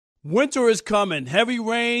Winter is coming. Heavy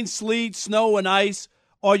rain, sleet, snow, and ice.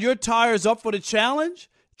 Are your tires up for the challenge?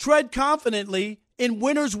 Tread confidently in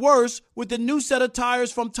winter's worst with the new set of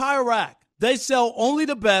tires from Tire Rack. They sell only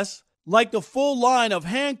the best, like the full line of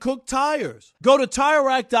hand-cooked tires. Go to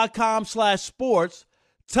TireRack.com/sports.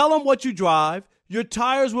 Tell them what you drive. Your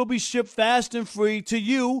tires will be shipped fast and free to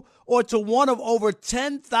you or to one of over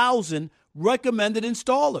 10,000 recommended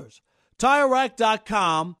installers.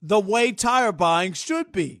 TireRack.com, the way tire buying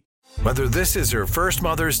should be. Whether this is her first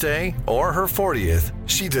Mother's Day or her 40th,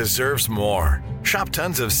 she deserves more. Shop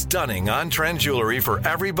tons of stunning on-trend jewelry for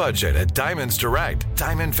every budget at Diamonds Direct.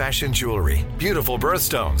 Diamond fashion jewelry, beautiful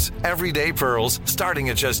birthstones, everyday pearls starting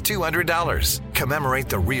at just $200. Commemorate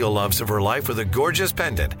the real loves of her life with a gorgeous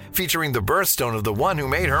pendant featuring the birthstone of the one who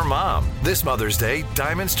made her mom. This Mother's Day,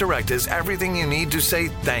 Diamonds Direct is everything you need to say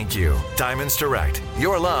thank you. Diamonds Direct,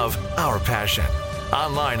 your love, our passion.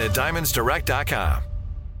 Online at DiamondsDirect.com.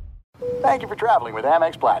 Thank you for traveling with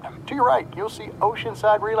Amex Platinum. To your right, you'll see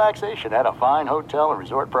oceanside relaxation at a fine hotel and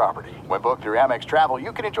resort property. When booked through Amex Travel,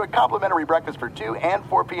 you can enjoy complimentary breakfast for 2 and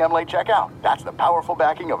 4 p.m. late checkout. That's the powerful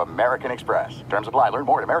backing of American Express. Terms apply. Learn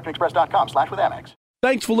more at americanexpress.com/withAmex.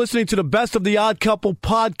 Thanks for listening to the Best of the Odd Couple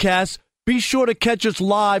podcast. Be sure to catch us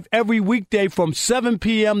live every weekday from 7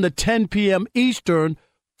 p.m. to 10 p.m. Eastern,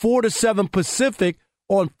 4 to 7 Pacific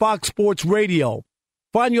on Fox Sports Radio.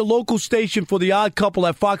 Find your local station for The Odd Couple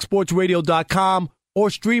at foxsportsradio.com or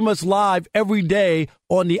stream us live every day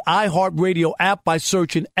on the iHeartRadio app by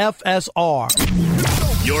searching FSR.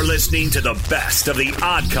 You're listening to the Best of The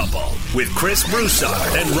Odd Couple with Chris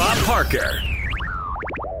Broussard and Rob Parker.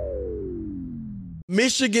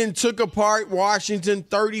 Michigan took apart Washington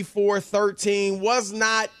 34-13. Was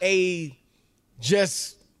not a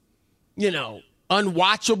just,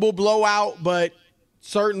 unwatchable blowout, but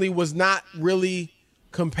certainly was not really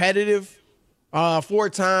competitive. For a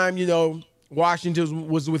time, Washington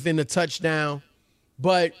was within a touchdown.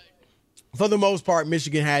 But for the most part,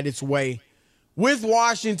 Michigan had its way with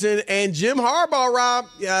Washington. And Jim Harbaugh, Rob,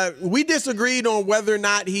 we disagreed on whether or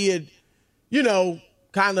not he had,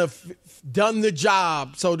 kind of done the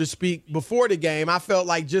job, so to speak, before the game. I felt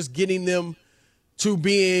like just getting them to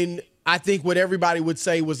being, I think what everybody would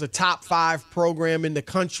say was a top 5 program in the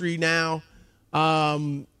country now,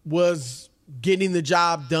 was getting the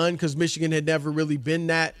job done because Michigan had never really been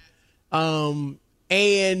that. And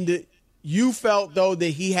you felt, though, that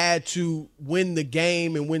he had to win the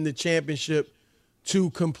game and win the championship to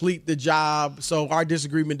complete the job. So our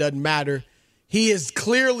disagreement doesn't matter. He has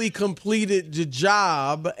clearly completed the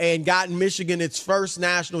job and gotten Michigan its first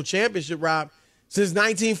national championship, Rob, since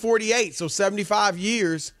 1948, so 75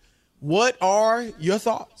 years. What are your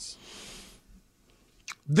thoughts?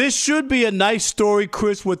 This should be a nice story,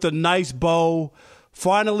 Chris, with a nice bow.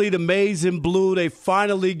 Finally, the Maize and Blue, they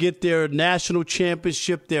finally get their national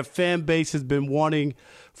championship. Their fan base has been wanting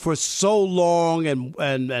for so long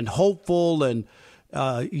and hopeful and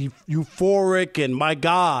euphoric, and my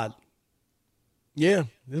God. Yeah,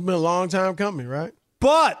 it's been a long time coming, right?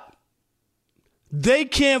 But they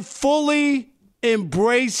can't fully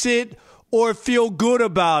embrace it or feel good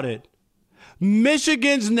about it.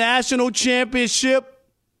 Michigan's national championship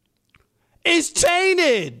is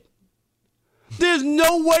tainted. There's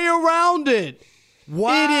no way around it.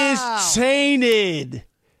 Wow. It is tainted.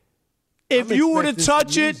 If you were to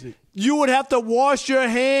touch it, you would have to wash your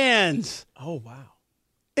hands. Oh, wow.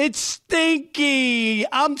 It's stinky.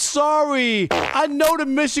 I'm sorry. I know the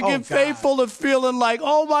Michigan faithful are feeling like,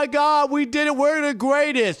 oh, my God, we did it. We're the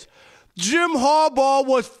greatest. Jim Harbaugh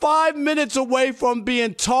was 5 minutes away from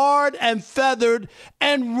being tarred and feathered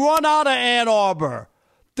and run out of Ann Arbor.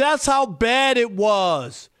 That's how bad it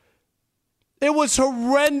was. It was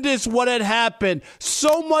horrendous what had happened.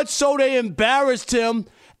 So much so they embarrassed him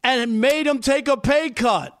and made him take a pay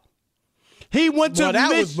cut. He went to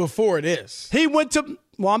that was before this. He went to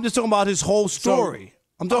I'm just talking about his whole story.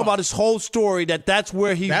 I'm talking about his whole story, that's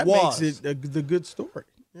where he was. That makes it the good story.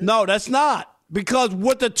 Yeah. No, that's not. Because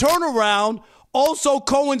with the turnaround also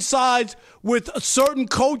coincides with certain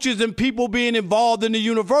coaches and people being involved in the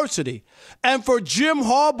university. And for Jim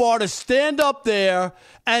Harbaugh to stand up there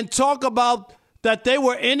and talk about that they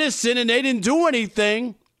were innocent and they didn't do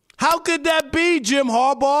anything, how could that be, Jim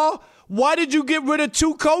Harbaugh? Why did you get rid of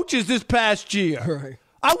 2 coaches this past year? Right.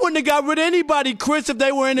 I wouldn't have got rid of anybody, Chris, if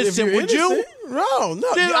they were innocent. Would you? No.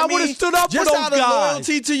 I would have stood up for those just out of guys.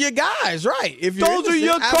 loyalty to your guys, right? If Those are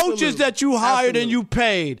your coaches that you hired and you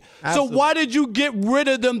paid. Absolutely. So why did you get rid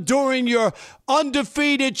of them during your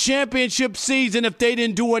undefeated championship season if they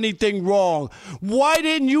didn't do anything wrong? Why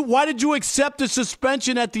did you accept the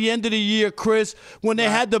suspension at the end of the year, Chris, when they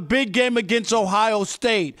had the big game against Ohio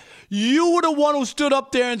State? You were the one who stood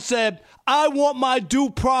up there and said, I want my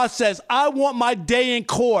due process. I want my day in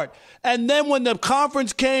court. And then when the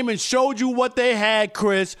conference came and showed you what they had,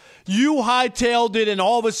 Chris, you hightailed it, and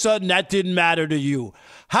all of a sudden that didn't matter to you.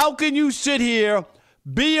 How can you sit here,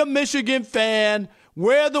 be a Michigan fan,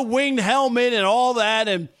 wear the winged helmet and all that,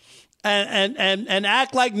 and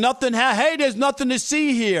act like nothing hey, there's nothing to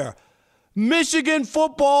see here? Michigan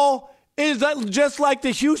football is just like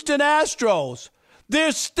the Houston Astros.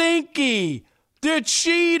 They're stinky. They're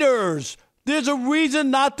cheaters. There's a reason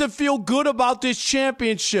not to feel good about this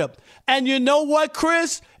championship. And you know what,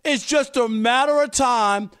 Chris? It's just a matter of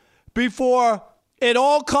time before it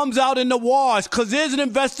all comes out in the wash, because there's an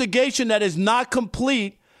investigation that is not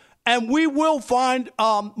complete, and we will find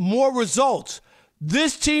more results.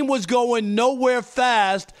 This team was going nowhere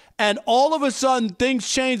fast, and all of a sudden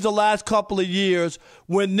things changed the last couple of years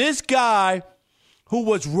when this guy who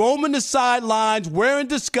was roaming the sidelines, wearing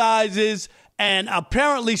disguises, and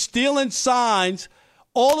apparently stealing signs,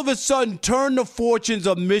 all of a sudden turned the fortunes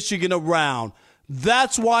of Michigan around.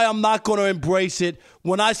 That's why I'm not going to embrace it.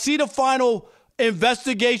 When I see the final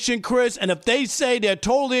investigation, Chris, and if they say they're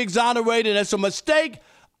totally exonerated and it's a mistake,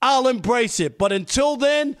 I'll embrace it. But until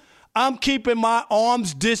then, I'm keeping my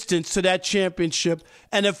arm's distance to that championship.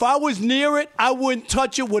 And if I was near it, I wouldn't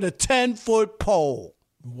touch it with a 10-foot pole.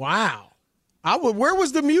 Wow. Where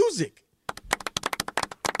was the music?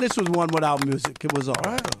 This was one without music. It was all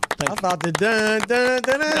right. I thought the dun.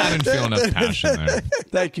 I didn't feel enough passion there.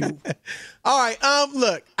 Thank you. All right.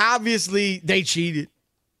 Look, obviously they cheated.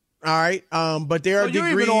 All right. But there are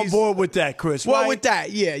degrees. You're even on board with that, Chris. Well, right? with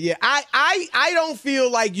that, yeah. I don't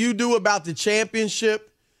feel like you do about the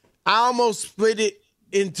championship. I almost split it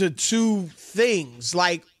into two things,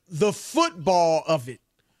 like the football of it,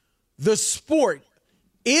 the sport.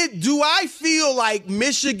 Do I feel like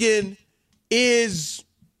Michigan is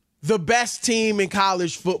the best team in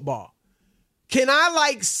college football? Can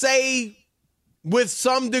I say with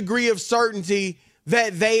some degree of certainty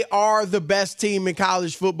that they are the best team in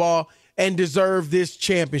college football and deserve this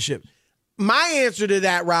championship? My answer to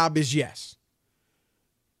that, Rob, is yes.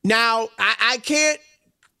 Now, I can't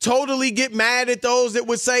totally get mad at those that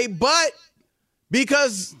would say, but,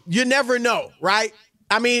 because you never know, right?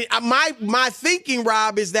 I mean, my thinking,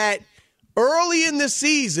 Rob, is that early in the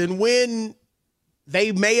season when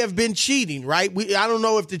they may have been cheating, right? I don't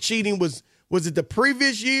know if the cheating was it the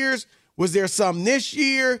previous years? Was there some this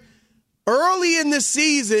year? Early in the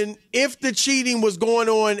season, if the cheating was going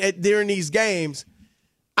on during these games,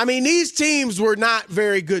 I mean, these teams were not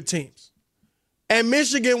very good teams. And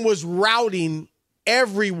Michigan was routing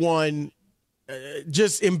everyone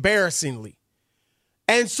just embarrassingly.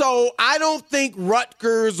 And so I don't think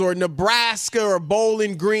Rutgers or Nebraska or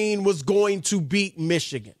Bowling Green was going to beat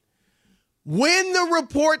Michigan. When the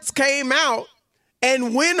reports came out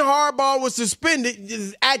and when Harbaugh was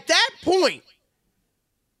suspended, at that point,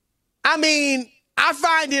 I mean, I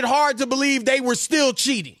find it hard to believe they were still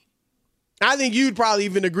cheating. I think you'd probably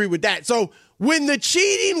even agree with that. So when the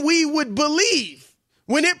cheating we would believe,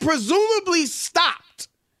 when it presumably stopped,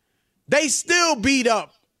 they still beat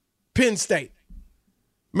up Penn State.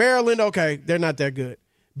 Maryland, okay, they're not that good.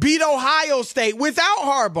 Beat Ohio State without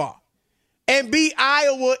Harbaugh and beat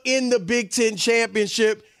Iowa in the Big Ten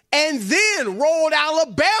championship, and then rolled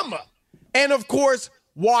Alabama and, of course,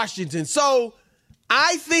 Washington. So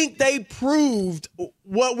I think they proved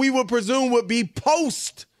what we would presume would be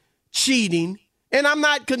post-cheating, and I'm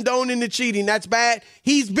not condoning the cheating. That's bad.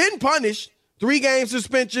 He's been punished. 3-game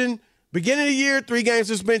suspension, beginning of the year, 3-game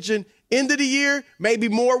suspension, end of the year, maybe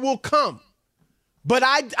more will come. But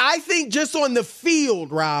I think just on the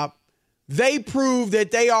field, Rob, they prove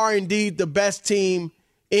that they are indeed the best team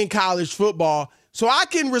in college football. So I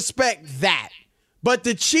can respect that. But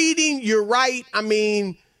the cheating, you're right. I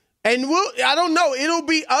mean, and I don't know. It'll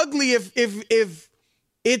be ugly if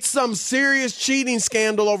it's some serious cheating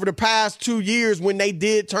scandal over the past 2 years when they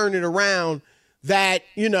did turn it around, that,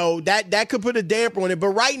 you know, that could put a damper on it. But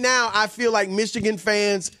right now, I feel like Michigan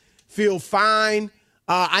fans feel fine.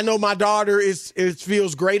 I know my daughter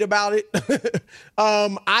feels great about it.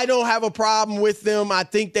 I don't have a problem with them. I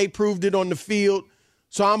think they proved it on the field,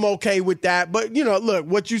 so I'm okay with that. But, you know, look,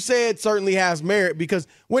 what you said certainly has merit, because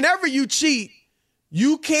whenever you cheat,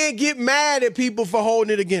 you can't get mad at people for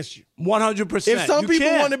holding it against you. 100%. If some people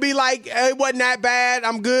want to be like, hey, it wasn't that bad,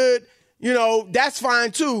 I'm good, that's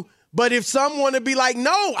fine too. But if some want to be like,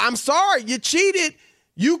 no, I'm sorry, you cheated,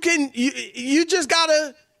 you just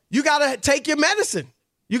gotta take your medicine.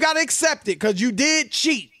 You gotta accept it because you did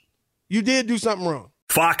cheat. You did do something wrong.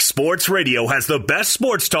 Fox Sports Radio has the best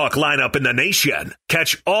sports talk lineup in the nation.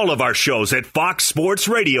 Catch all of our shows at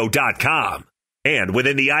foxsportsradio.com. And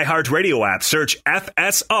within the iHeartRadio app, search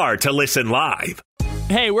FSR to listen live.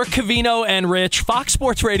 Hey, we're Covino and Rich, Fox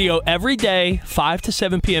Sports Radio every day, 5 to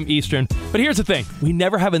 7 p.m. Eastern. But here's the thing. We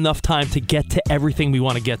never have enough time to get to everything we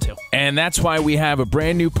want to get to. And that's why we have a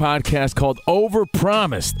brand new podcast called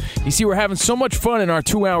Overpromised. You see, we're having so much fun in our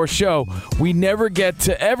 2-hour show, we never get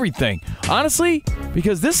to everything. Honestly,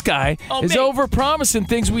 because this guy is overpromising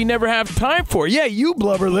things we never have time for. Yeah, you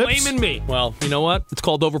blubber lips. Blaming me. Well, you know what? It's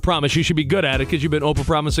called Overpromise. You should be good at it because you've been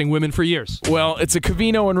overpromising women for years. Well, it's a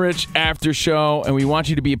Covino and Rich after show, and we want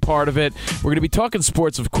you to be a part of it. We're going to be talking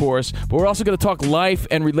sports, of course, but we're also going to talk life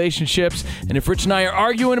and relationships. And if Rich and I are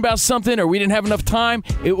arguing about something or we didn't have enough time,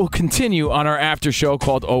 it will continue on our after show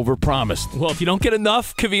called Overpromised. Well, if you don't get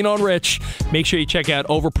enough Covino and Rich, make sure you check out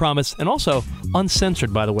Overpromised, and also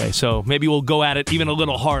uncensored, by the way. So maybe we'll go at it even a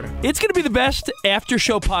little harder. It's going to be the best after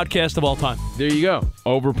show podcast of all time. There you go.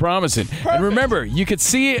 Overpromising. Perfect. And remember, you could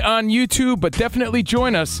see it on YouTube, but definitely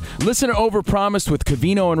join us. Listen to Overpromised with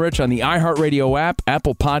Covino and Rich on the iHeartRadio app,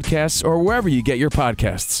 Apple Podcasts, or wherever you get your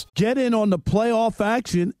podcasts. Get in on the playoff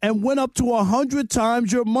action and win up to 100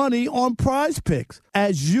 times your money on Prize Picks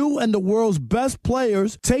as you and the world's best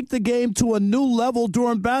players take the game to a new level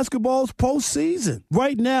during basketball's postseason.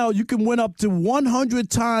 Right now, you can win up to 100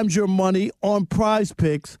 times your money on Prize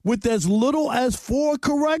Picks with as little as 4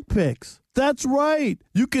 correct picks. That's right.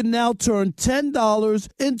 You can now turn $10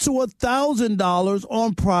 into $1,000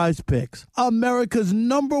 on Prize Picks, America's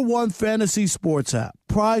 #1 fantasy sports app.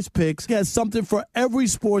 Prize Picks has something for every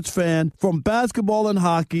sports fan, from basketball and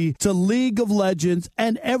hockey to League of Legends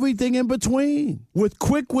and everything in between. With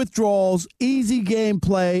quick withdrawals, easy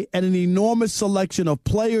gameplay, and an enormous selection of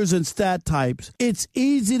players and stat types, it's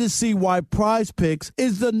easy to see why Prize Picks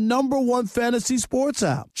is the #1 fantasy sports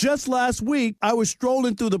app. Just last week, I was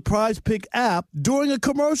strolling through the Prize Pick app during a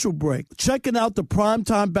commercial break, checking out the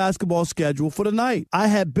primetime basketball schedule for the night. I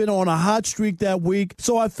had been on a hot streak that week,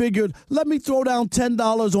 so I figured, let me throw down $10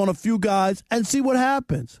 on a few guys and see what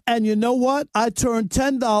happens. And you know what? I turned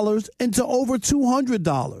 $10 into over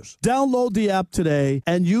 $200. Download the app today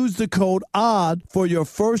and use the code ODD for your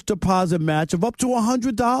first deposit match of up to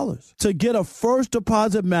 $100. To get a first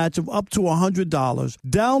deposit match of up to $100,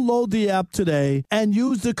 download the app today and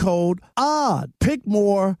use the code ODD. Pick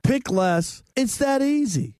more, pick less. It's that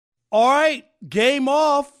easy. All right, game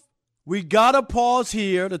off. We got to pause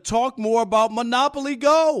here to talk more about Monopoly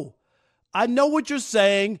Go. I know what you're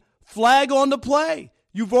saying. Flag on the play.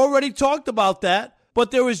 You've already talked about that,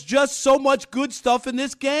 but there is just so much good stuff in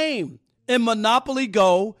this game. In Monopoly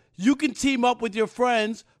Go, you can team up with your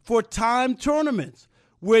friends for timed tournaments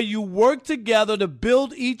where you work together to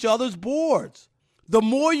build each other's boards. The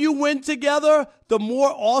more you win together, the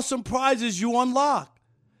more awesome prizes you unlock.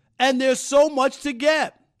 And there's so much to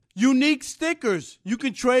get. Unique stickers you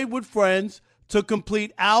can trade with friends to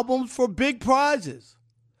complete albums for big prizes.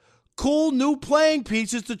 Cool new playing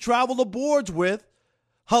pieces to travel the boards with.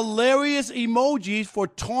 Hilarious emojis for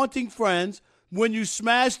taunting friends when you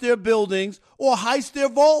smash their buildings or heist their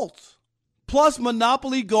vaults. Plus,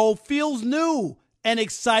 Monopoly Go feels new and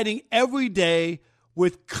exciting every day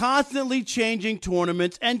with constantly changing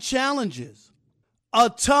tournaments and challenges. A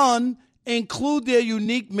ton include their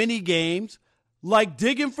unique mini games like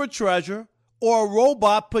digging for treasure or a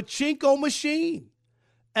robot pachinko machine.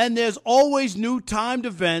 And there's always new timed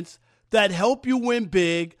events that help you win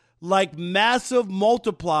big, like massive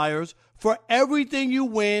multipliers for everything you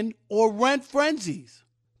win or rent frenzies.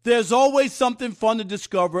 There's always something fun to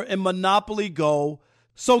discover in Monopoly Go,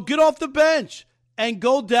 so get off the bench and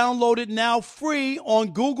go download it now free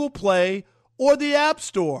on Google Play or the App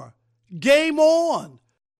Store. Game on!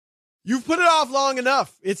 You've put it off long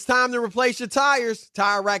enough. It's time to replace your tires.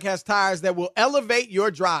 Tire Rack has tires that will elevate your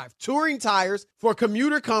drive. Touring tires for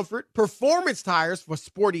commuter comfort, performance tires for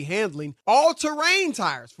sporty handling, all-terrain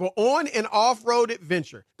tires for on- and off-road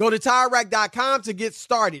adventure. Go to TireRack.com to get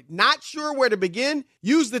started. Not sure where to begin?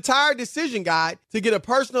 Use the Tire Decision Guide to get a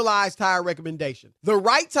personalized tire recommendation. The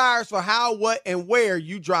right tires for how, what, and where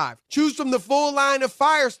you drive. Choose from the full line of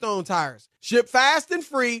Firestone tires. Ship fast and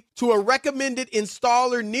free to a recommended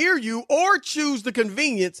installer near you or choose the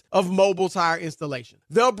convenience of mobile tire installation.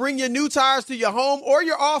 They'll bring your new tires to your home or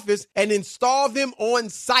your office and install them on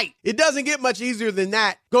site. It doesn't get much easier than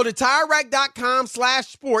that. Go to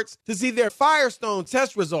TireRack.com/sports to see their Firestone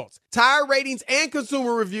test results, tire ratings, and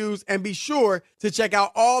consumer reviews, and be sure to check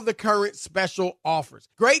out all the current special offers.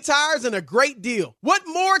 Great tires and a great deal. What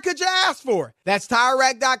more could you ask for? That's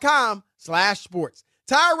TireRack.com/sports.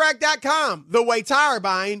 TireRack.com, the way tire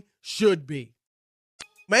buying should be.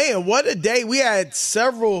 Man, what a day. We had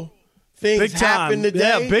several things happen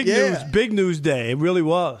today. Yeah, big news day. It really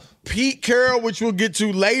was. Pete Carroll, which we'll get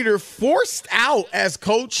to later, forced out as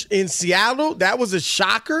coach in Seattle. That was a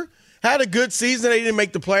shocker. Had a good season. They didn't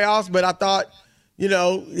make the playoffs, but I thought,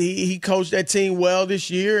 he coached that team well this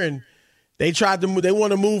year, and they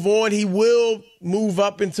want to move on. He will move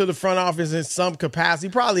up into the front office in some capacity,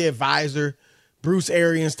 probably advisor, Bruce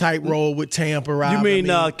Arians type role with Tampa. Rob. You mean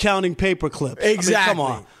counting paper clips? Exactly. Come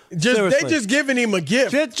on. They just giving him a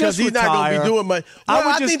gift because he's not going to be doing much. Well,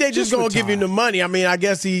 I think they just going to give him the money. I mean, I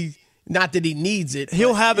guess not that he needs it.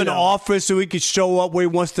 He'll have an office so he can show up where he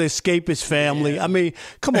wants to escape his family. Yeah. I mean,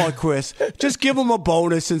 come on, Chris. Just give him a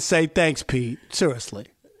bonus and say, thanks, Pete. Seriously.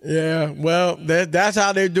 Yeah, well, that's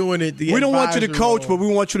how they're doing it. We don't want you to coach, but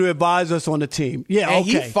we want you to advise us on the team. Yeah, and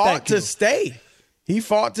okay. He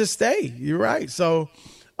fought to stay. You're right. So,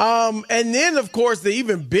 and then, of course, the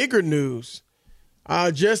even bigger news,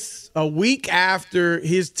 just a week after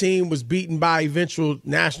his team was beaten by eventual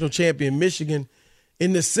national champion Michigan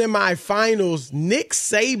in the semifinals, Nick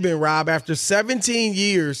Saban, Rob, after 17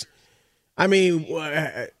 years,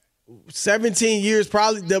 17 years,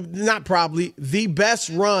 the best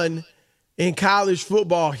run in college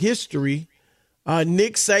football history.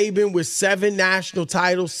 Nick Saban with 7 national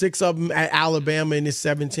titles, 6 of them at Alabama in his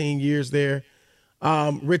 17 years there,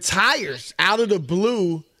 retires out of the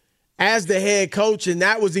blue as the head coach, and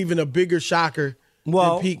that was even a bigger shocker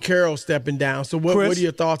than Pete Carroll stepping down. So what are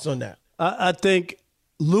your thoughts on that? I think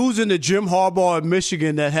losing to Jim Harbaugh at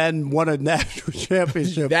Michigan that hadn't won a national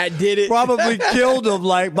championship that did it. Probably killed him.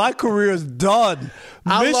 Like, my career is done.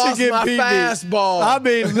 Michigan lost my fastball. I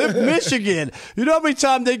mean, Michigan. You know how many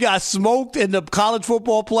times they got smoked in the college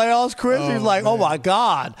football playoffs, Chris? He's like, man. Oh, my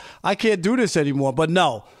God, I can't do this anymore. But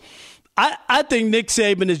no, I think Nick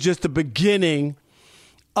Saban is just the beginning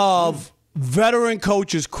of veteran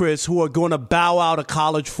coaches, Chris, who are going to bow out of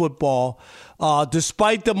college football.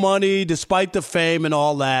 Despite the money, despite the fame and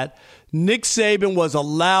all that, Nick Saban was a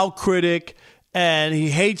loud critic, and he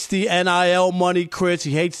hates the NIL money, Chris.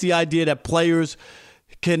 He hates the idea that players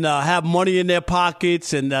can have money in their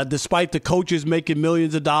pockets, and despite the coaches making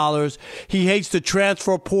millions of dollars. He hates the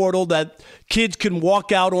transfer portal, that kids can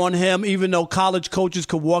walk out on him, even though college coaches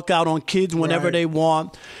can walk out on kids whenever they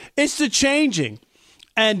want. It's the changing.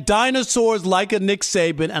 And dinosaurs like a Nick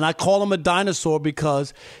Saban, and I call him a dinosaur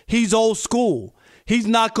because he's old school. He's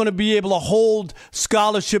not going to be able to hold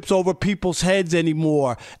scholarships over people's heads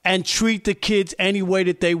anymore and treat the kids any way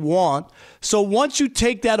that they want. So once you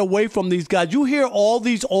take that away from these guys, you hear all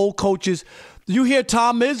these old coaches. You hear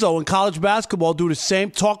Tom Izzo in college basketball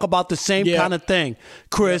talk about the same kind of thing.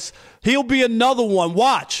 Chris, he'll be another one.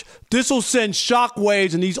 Watch. This will send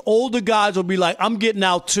shockwaves, and these older guys will be like, I'm getting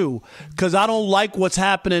out too because I don't like what's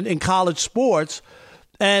happening in college sports.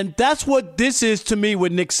 And that's what this is to me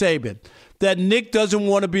with Nick Saban, that Nick doesn't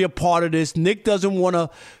want to be a part of this. Nick doesn't want to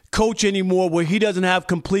coach anymore where he doesn't have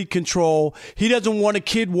complete control. He doesn't want a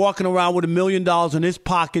kid walking around with $1 million in his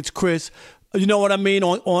pockets, Chris. You know what I mean,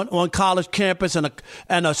 on college campus and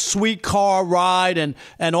a sweet car ride and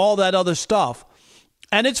all that other stuff.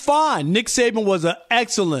 And it's fine. Nick Saban was a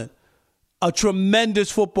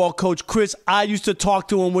tremendous football coach. Chris, I used to talk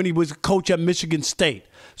to him when he was a coach at Michigan State.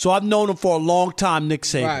 So I've known him for a long time, Nick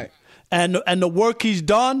Saban. Right. And the work he's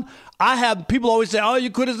done, people always say, oh,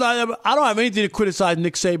 you criticize him. I don't have anything to criticize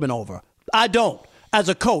Nick Saban over. I don't. As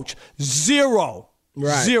a coach, zero.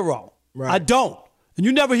 Right. Zero. Right. I don't. And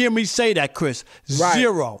you never hear me say that, Chris. Right.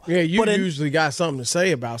 Zero. Yeah, you usually got something to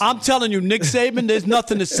say about something. I'm telling you, Nick Saban, there's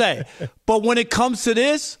nothing to say. But when it comes to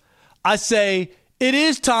this, I say it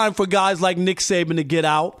is time for guys like Nick Saban to get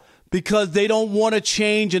out because they don't want to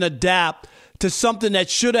change and adapt to something that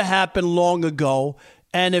should have happened long ago.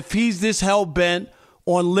 And if he's this hell-bent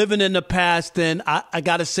on living in the past, then I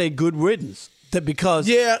got to say good riddance because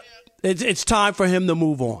it's time for him to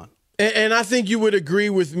move on. And I think you would agree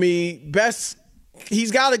with me.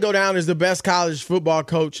 He's got to go down as the best college football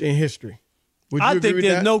coach in history. Would you agree think with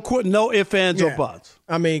there's that? no ifs, ands, or buts.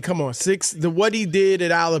 I mean, come on. What he did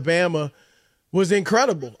at Alabama was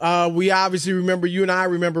incredible. We obviously remember, you and I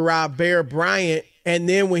remember Rob, Bear Bryant And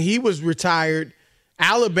then when he was retired,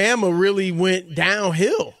 Alabama really went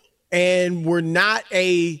downhill and were not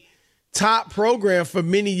a top program for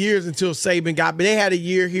many years until Saban got, but they had a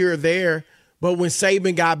year here or there. But when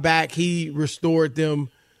Saban got back, he restored them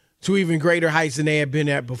to even greater heights than they had been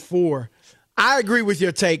at before. I agree with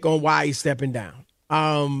your take on why he's stepping down.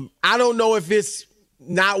 I don't know if it's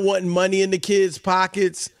not wanting money in the kids'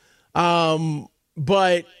 pockets,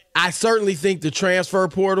 but I certainly think the transfer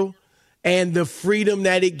portal and the freedom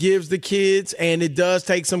that it gives the kids, and it does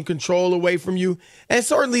take some control away from you, and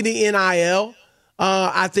certainly the NIL,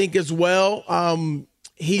 I think as well.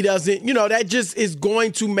 He doesn't, that just is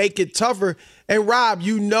going to make it tougher. And Rob,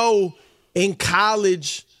 in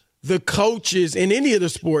college, the coaches in any of the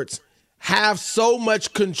sports have so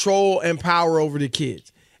much control and power over the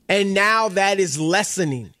kids. And now that is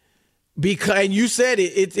lessening and you said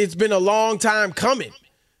it's been a long time coming.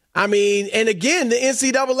 I mean, and again, the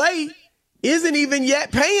NCAA isn't even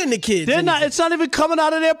yet paying the kids. It's not even coming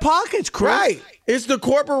out of their pockets, Chris. Right. It's the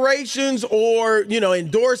corporations or,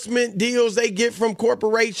 endorsement deals they get from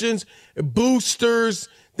corporations, boosters,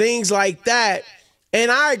 things like that.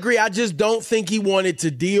 And I agree. I just don't think he wanted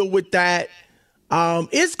to deal with that.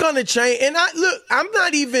 It's going to change. And I'm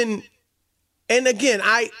not even, and again,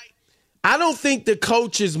 I don't think the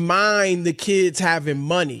coaches mind the kids having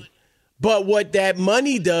money. But what that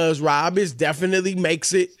money does, Rob, is definitely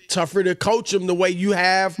makes it tougher to coach them the way you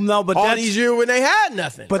have all these years when they had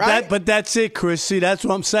nothing. But that's it, Chris. See, that's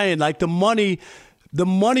what I'm saying. Like the money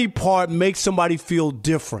part makes somebody feel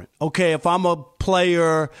different. Okay, if I'm a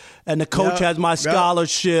player and the coach has my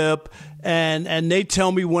scholarship and they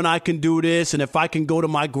tell me when I can do this and if I can go to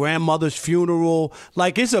my grandmother's funeral,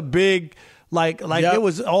 like it's a big it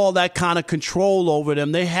was all that kind of control over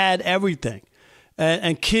them. They had everything.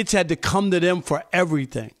 And kids had to come to them for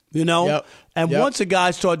everything, once a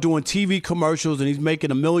guy started doing TV commercials and he's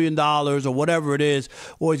making $1 million or whatever it is,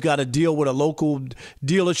 or he's got to deal with a local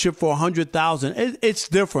dealership for $100,000, it's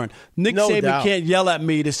different. Nick Saban can't yell at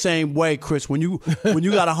me the same way, Chris, when you got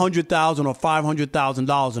 $100,000 or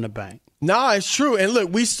 $500,000 in the bank. No, it's true. And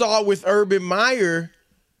look, we saw with Urban Meyer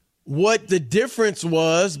what the difference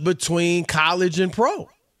was between college and pro.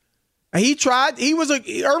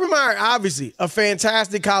 Urban Meyer, obviously, a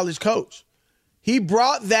fantastic college coach. He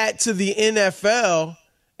brought that to the NFL,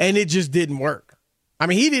 and it just didn't work. I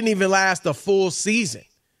mean, he didn't even last a full season.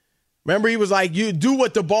 Remember, he was like, you do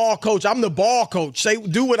what the ball coach. I'm the ball coach.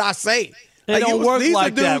 Do what I say. It don't work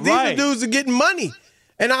like that, right? These dudes are getting money.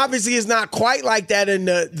 And obviously, it's not quite like that in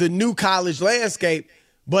the new college landscape,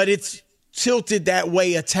 but it's tilted that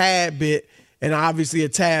way a tad bit, and obviously a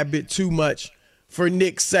tad bit too much for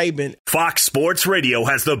Nick Saban. Fox Sports Radio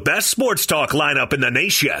has the best sports talk lineup in the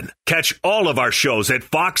nation. Catch all of our shows at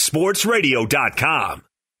foxsportsradio.com.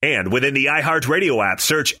 And within the iHeartRadio app,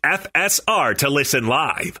 search FSR to listen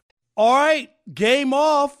live. All right, game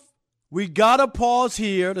off. We got to pause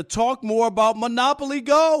here to talk more about Monopoly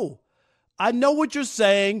Go. I know what you're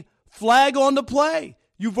saying. Flag on the play.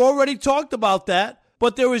 You've already talked about that,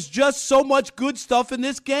 but there is just so much good stuff in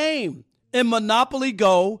this game. In Monopoly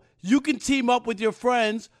Go, you can team up with your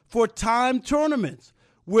friends for timed tournaments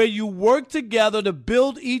where you work together to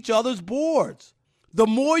build each other's boards. The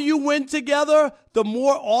more you win together, the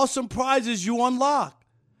more awesome prizes you unlock.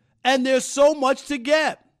 And there's so much to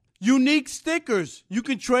get. Unique stickers you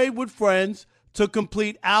can trade with friends to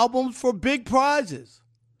complete albums for big prizes.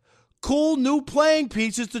 Cool new playing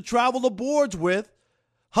pieces to travel the boards with.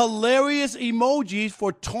 Hilarious emojis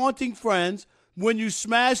for taunting friends when you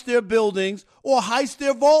smash their buildings or heist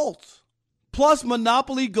their vaults. Plus,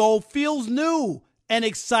 Monopoly Go feels new and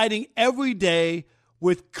exciting every day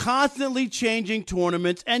with constantly changing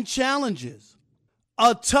tournaments and challenges.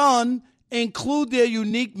 A ton include their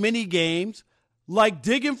unique mini games like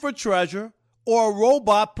digging for treasure or a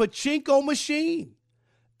robot pachinko machine.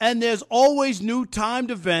 And there's always new timed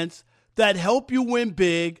events that help you win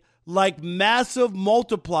big, like massive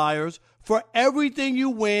multipliers for everything you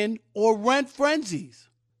win or rent frenzies.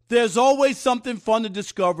 There's always something fun to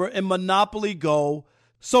discover in Monopoly Go,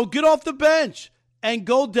 so get off the bench and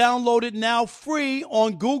go download it now free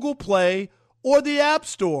on Google Play or the App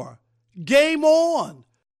Store. Game on!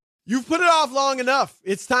 You've put it off long enough.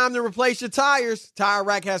 It's time to replace your tires. Tire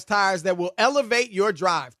Rack has tires that will elevate your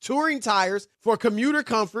drive. Touring tires for commuter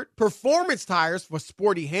comfort, performance tires for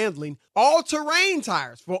sporty handling, all-terrain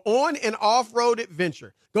tires for on- and off-road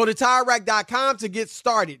adventure. Go to TireRack.com to get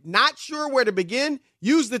started. Not sure where to begin?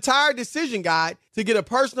 Use the Tire Decision Guide to get a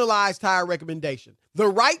personalized tire recommendation. The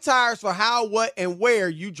right tires for how, what, and where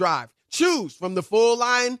you drive. Choose from the full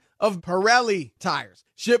line of Pirelli tires.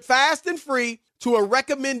 Ship fast and free to a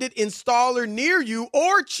recommended installer near you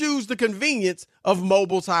or choose the convenience of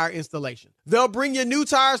mobile tire installation. They'll bring your new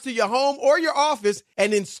tires to your home or your office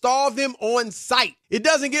and install them on site. It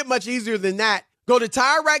doesn't get much easier than that. Go to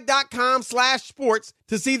TireRack.com/sports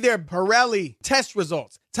to see their Pirelli test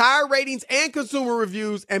results, tire ratings, and consumer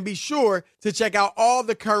reviews, and be sure to check out all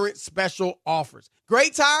the current special offers.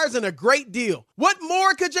 Great tires and a great deal. What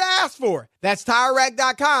more could you ask for? That's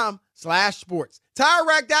TireRack.com/sports.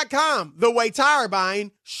 TireRack.com, the way tire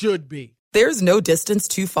buying should be. There's no distance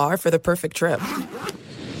too far for the perfect trip.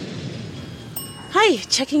 Hi,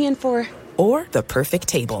 checking in for... Or the perfect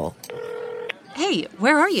table. Hey,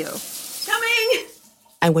 where are you? Coming!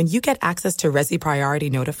 And when you get access to Resi Priority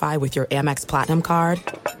Notify with your Amex Platinum card...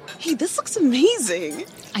 Hey, this looks amazing.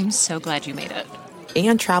 I'm so glad you made it.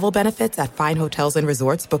 And travel benefits at fine hotels and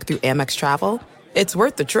resorts booked through Amex Travel, it's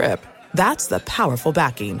worth the trip. That's the powerful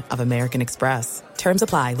backing of American Express. Terms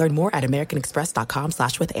apply. Learn more at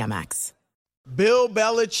americanexpress.com/withAmex. Bill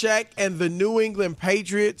Belichick and the New England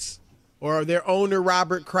Patriots, or their owner,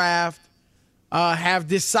 Robert Kraft, have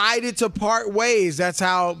decided to part ways. That's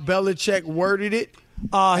how Belichick worded it.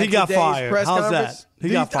 He got fired. How's conference. that? He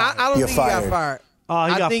got fired. I don't think he got fired.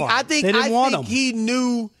 I think they didn't want him. He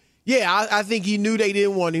knew. Yeah, I think he knew they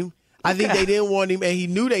didn't want him. I think they didn't want him, and he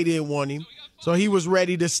knew they didn't want him. So he was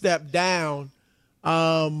ready to step down.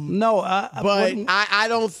 I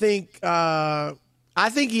don't think. I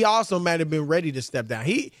think he also might have been ready to step down.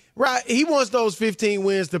 He wants those 15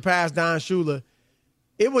 wins to pass Don Shula.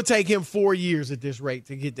 It would take him 4 years at this rate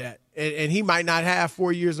to get that, and he might not have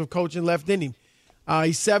 4 years of coaching left in him.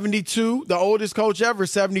 He's 72, the oldest coach ever,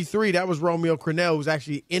 73. That was Romeo Crennel, who was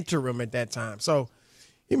actually interim at that time. So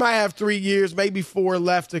he might have 3 years, maybe 4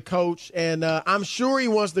 left to coach, and I'm sure he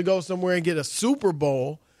wants to go somewhere and get a Super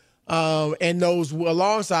Bowl and those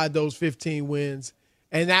alongside those 15 wins,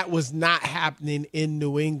 and that was not happening in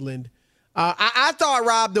New England. I thought,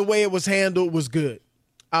 Rob, the way it was handled was good.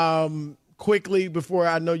 Quickly, before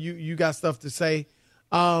I know you got stuff to say,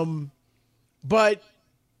 but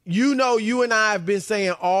you and I have been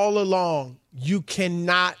saying all along, you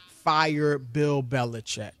cannot fire Bill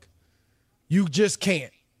Belichick. You just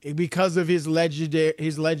can't, because of his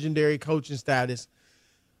legendary coaching status.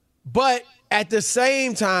 But at the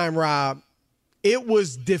same time, Rob, it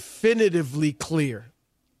was definitively clear.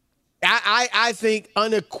 I think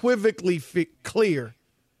unequivocally clear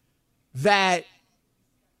that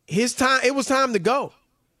it was time to go.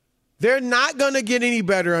 They're not going to get any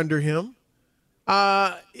better under him.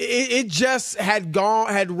 It just had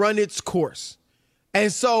run its course.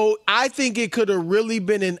 And so I think it could have really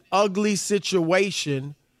been an ugly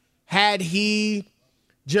situation had he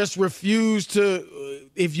just refused to,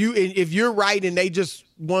 if you're right and they just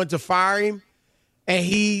wanted to fire him and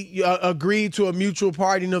he agreed to a mutual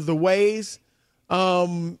parting of the ways,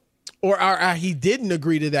 or he didn't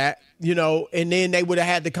agree to that, and then they would have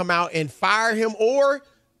had to come out and fire him or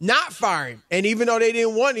not fire him. And even though they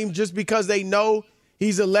didn't want him, just because they know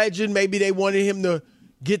he's a legend, maybe they wanted him to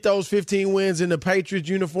get those 15 wins in the Patriots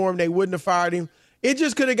uniform, they wouldn't have fired him. It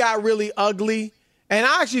just could have got really ugly. And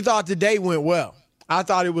I actually thought the day went well. I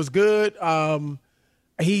thought it was good.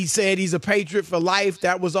 He said he's a Patriot for life.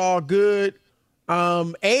 That was all good.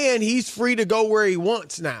 And he's free to go where he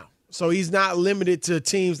wants now. So he's not limited to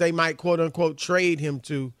teams they might, quote unquote, trade him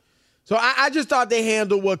to. So I just thought they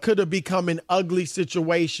handled what could have become an ugly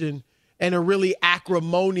situation and a really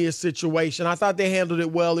acrimonious situation. I thought they handled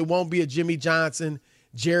it well. It won't be a Jimmy Johnson,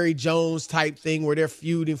 Jerry Jones type thing where they're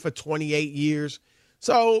feuding for 28 years.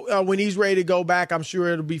 So when he's ready to go back, I'm sure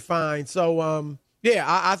it'll be fine. So,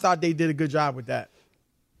 I thought they did a good job with that.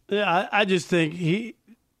 Yeah, I just think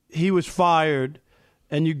he was fired,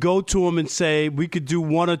 and you go to him and say, we could do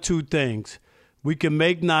one or two things. We can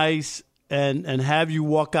make nice and have you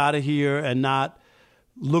walk out of here and not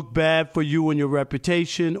look bad for you and your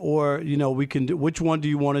reputation, or, we can do, which one do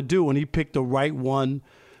you want to do? And he picked the right one,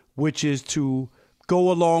 which is to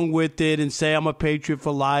go along with it and say I'm a Patriot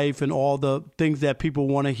for life and all the things that people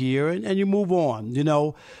want to hear, and you move on.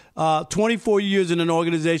 24 years in an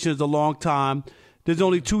organization is a long time. There's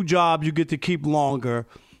only 2 jobs you get to keep longer,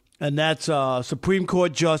 and that's Supreme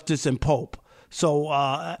Court Justice and Pope.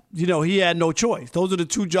 So, he had no choice. Those are the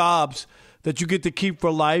 2 jobs that you get to keep for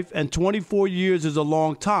life, and 24 years is a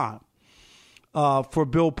long time for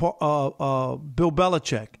Bill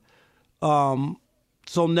Belichick.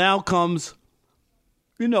 So now comes,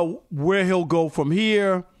 where he'll go from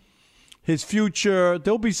here, his future.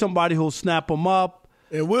 There'll be somebody who'll snap him up.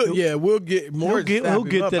 And we'll get more. He'll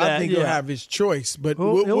get to that. I think he'll have his choice, but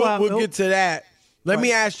we'll get to that. Let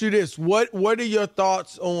me ask you this: what are your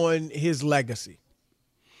thoughts on his legacy?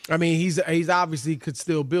 I mean, he's obviously could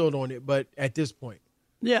still build on it, but at this point.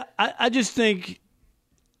 Yeah, I just think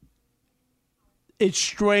it's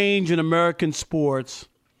strange in American sports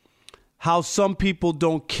how some people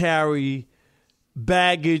don't carry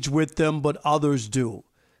baggage with them, but others do.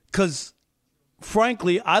 Because,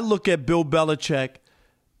 frankly, I look at Bill Belichick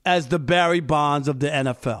as the Barry Bonds of the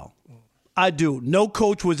NFL. I do. No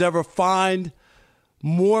coach was ever fined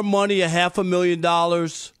more money,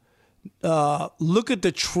 $500,000. Look at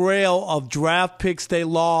the trail of draft picks they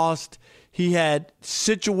lost. He had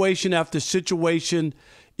situation after situation,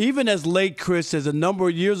 even as late, Chris, as a number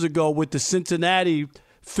of years ago with the Cincinnati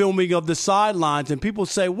filming of the sidelines. And people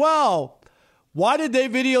say, well, why did they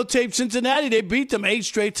videotape Cincinnati? They beat them 8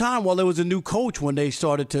 straight times. Well, there was a new coach when they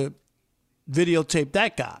started to videotape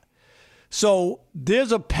that guy. So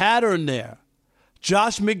there's a pattern there.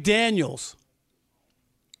 Josh McDaniels,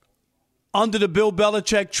 under the Bill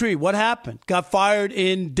Belichick tree. What happened? Got fired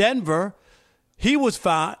in Denver. He was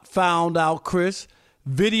found out, Chris,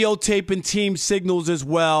 videotaping team signals as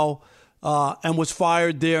well, and was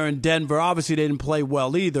fired there in Denver. Obviously, they didn't play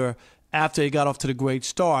well either after he got off to the great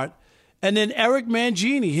start. And then Eric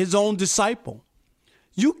Mangini, his own disciple.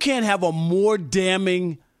 You can't have a more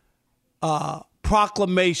damning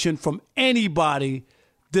proclamation from anybody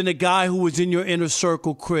than a guy who was in your inner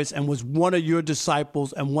circle, Chris, and was one of your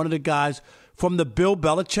disciples and one of the guys from the Bill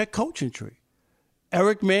Belichick coaching tree.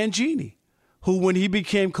 Eric Mangini, who, when he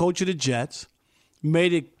became coach of the Jets,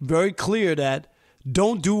 made it very clear that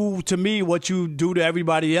don't do to me what you do to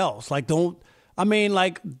everybody else. If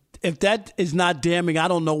that is not damning, I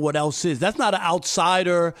don't know what else is. That's not an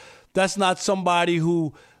outsider. That's not somebody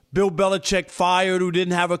who Bill Belichick fired who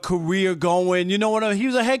didn't have a career going. You know what I mean? He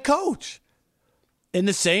was a head coach in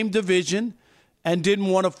the same division and didn't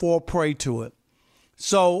want to fall prey to it.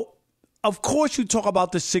 So, of course, you talk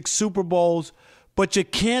about the 6 Super Bowls, but you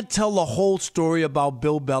can't tell the whole story about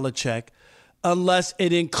Bill Belichick unless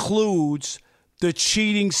it includes the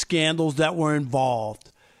cheating scandals that were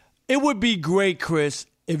involved. It would be great, Chris,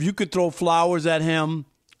 if you could throw flowers at him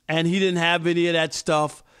and he didn't have any of that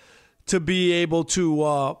stuff to be able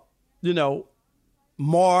to,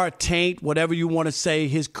 mar, taint, whatever you want to say,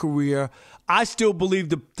 his career. I still believe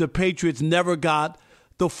the Patriots never got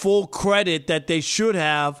the full credit that they should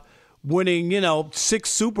have winning, 6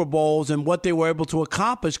 Super Bowls and what they were able to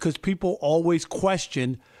accomplish, because people always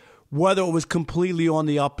question whether it was completely on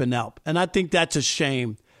the up and up. And I think that's a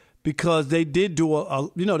shame, because they did do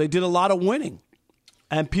they did a lot of winning,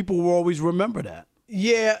 and people will always remember that.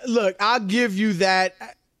 Yeah, look, I'll give you that.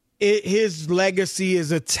 His legacy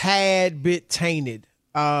is a tad bit tainted.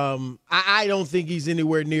 I don't think he's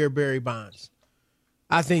anywhere near Barry Bonds.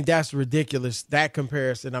 I think that's ridiculous, that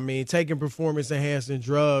comparison. I mean, taking performance-enhancing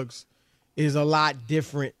drugs is a lot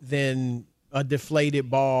different than a deflated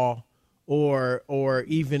ball or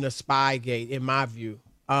even a Spygate, in my view.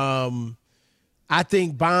 I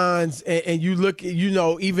think Bonds, and you look,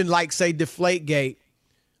 even like, say, Deflategate,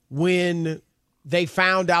 when they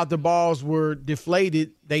found out the balls were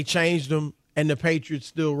deflated, they changed them, and the Patriots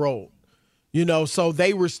still rolled. So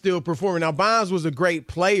they were still performing. Now, Bonds was a great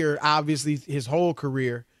player, obviously, his whole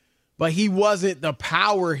career, but he wasn't the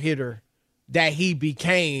power hitter that he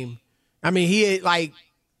became. I mean, he had like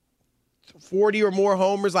 40 or more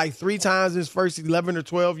homers like 3 times in his first 11 or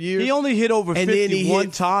 12 years. He only hit over 50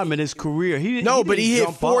 one time in his career. He hit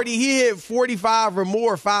 40. He hit 45 or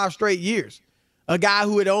more 5 straight years. A guy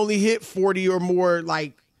who had only hit 40 or more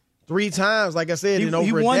like 3 times, like I said, in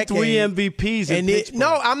over a decade. He won 3 MVPs in Pittsburgh.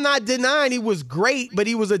 No, I'm not denying he was great, but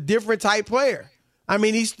he was a different type player. I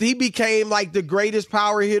mean, he became like the greatest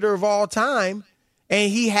power hitter of all time,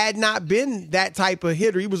 and he had not been that type of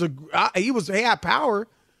hitter. He had power,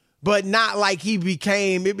 but not like he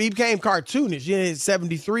became cartoonish. He hit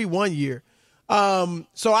 73 one year.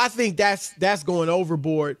 So I think that's going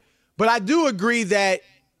overboard. But I do agree that,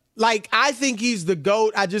 like, I think he's the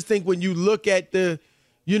GOAT. I just think when you look at the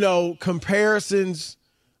comparisons,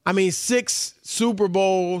 I mean, 6 Super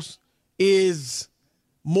Bowls is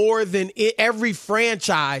more than every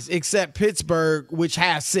franchise except Pittsburgh, which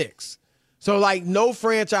has 6. So, like, no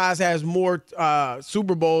franchise has more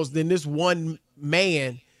Super Bowls than this one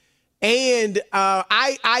man. And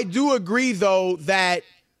I do agree, though, that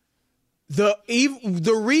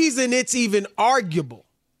the reason it's even arguable,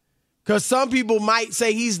 because some people might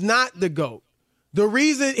say he's not the GOAT. The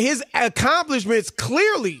reason his accomplishments,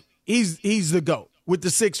 clearly he's the GOAT with the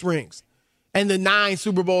 6 rings and the 9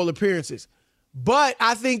 Super Bowl appearances. But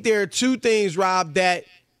I think there are 2 things, Rob, that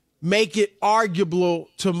make it arguable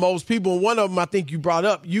to most people. And one of them I think you brought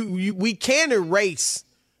up. We can't erase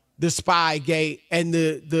the Spygate and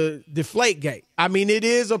the Deflategate. I mean, it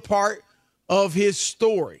is a part of his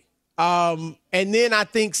story. And then I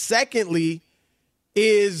think secondly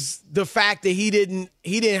is the fact that he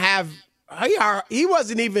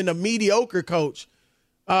wasn't even a mediocre coach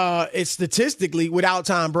statistically without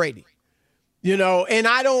Tom Brady. You know, and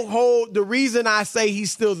I don't hold the reason I say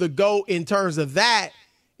he's still the GOAT in terms of that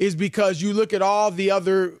is because you look at all the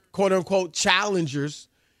other quote unquote challengers.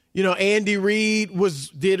 You know, Andy Reid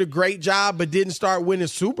did a great job, but didn't start winning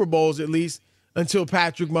Super Bowls at least until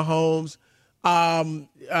Patrick Mahomes.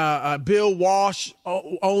 Bill Walsh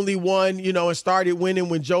only won, you know, and started winning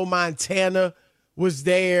when Joe Montana was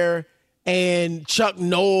there. And Chuck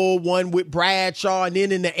Noll won with Bradshaw. And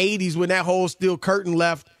then in the 80s, when that whole steel curtain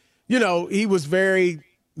left, you know, he was very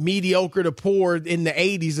mediocre to poor in the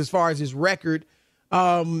 80s as far as his record.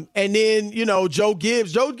 And then, you know, Joe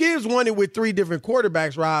Gibbs won it with 3 different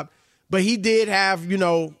quarterbacks, Rob, but he did have, you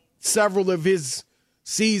know, several of his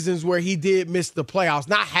seasons where he did miss the playoffs.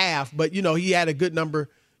 Not half, but, you know, he had a good number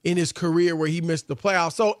in his career where he missed the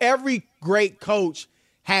playoffs. So every great coach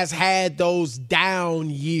has had those down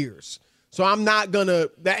years. So I'm not going to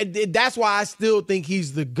 – that's why I still think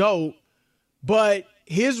he's the GOAT. But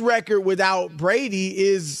his record without Brady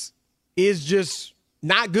is just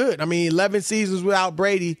not good. I mean, 11 seasons without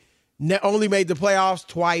Brady, only made the playoffs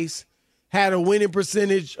twice, had a winning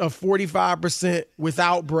percentage of 45%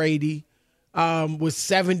 without Brady, was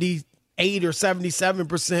 78 or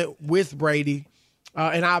 77% with Brady,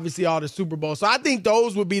 and obviously all the Super Bowls. So I think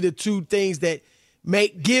those would be the 2 things that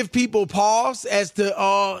give people pause as to,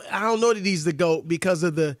 I don't know that he's the GOAT because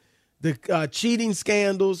of the cheating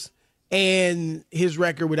scandals and his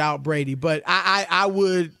record without Brady. But I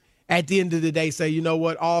would, at the end of the day, say, you know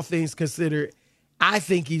what, all things considered, I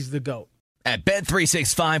think he's the GOAT. At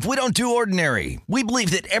Bet365, we don't do ordinary. We believe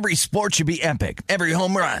that every sport should be epic. Every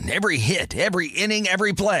home run, every hit, every inning,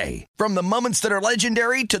 every play. From the moments that are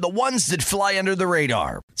legendary to the ones that fly under the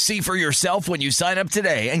radar. See for yourself when you sign up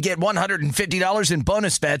today and get $150 in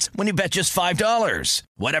bonus bets when you bet just $5.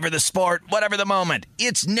 Whatever the sport, whatever the moment,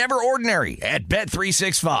 it's never ordinary at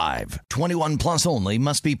Bet365. 21 plus only.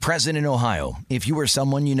 Must be present in Ohio. If you or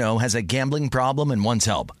someone you know has a gambling problem and wants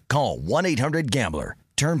help, call 1-800-GAMBLER.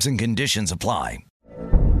 Terms and conditions apply.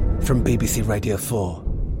 From BBC Radio 4,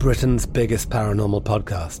 Britain's biggest paranormal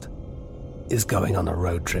podcast is going on a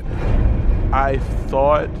road trip. I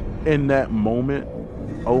thought in that moment,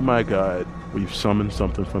 oh my God, we've summoned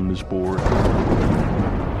something from this board.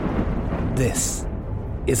 This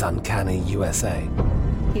is Uncanny USA.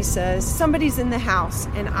 He says, somebody's in the house,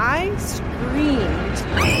 and I screamed.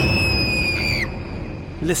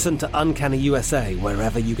 Listen to Uncanny USA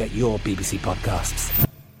wherever you get your BBC podcasts,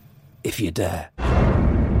 if you dare.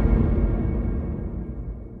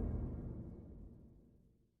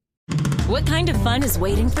 What kind of fun is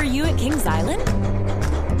waiting for you at Kings Island?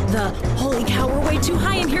 The holy cow, we're way too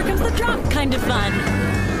high and here comes the drop kind of fun.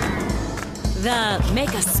 The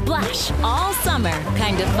make a splash all summer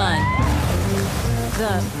kind of fun.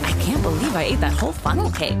 The I can't believe I ate that whole funnel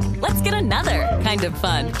cake. Let's get another kind of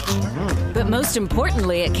fun. But most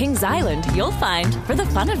importantly, at Kings Island, you'll find for the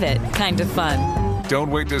fun of it kind of fun. Don't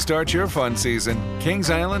wait to start your fun season. Kings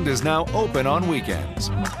Island is now open on weekends.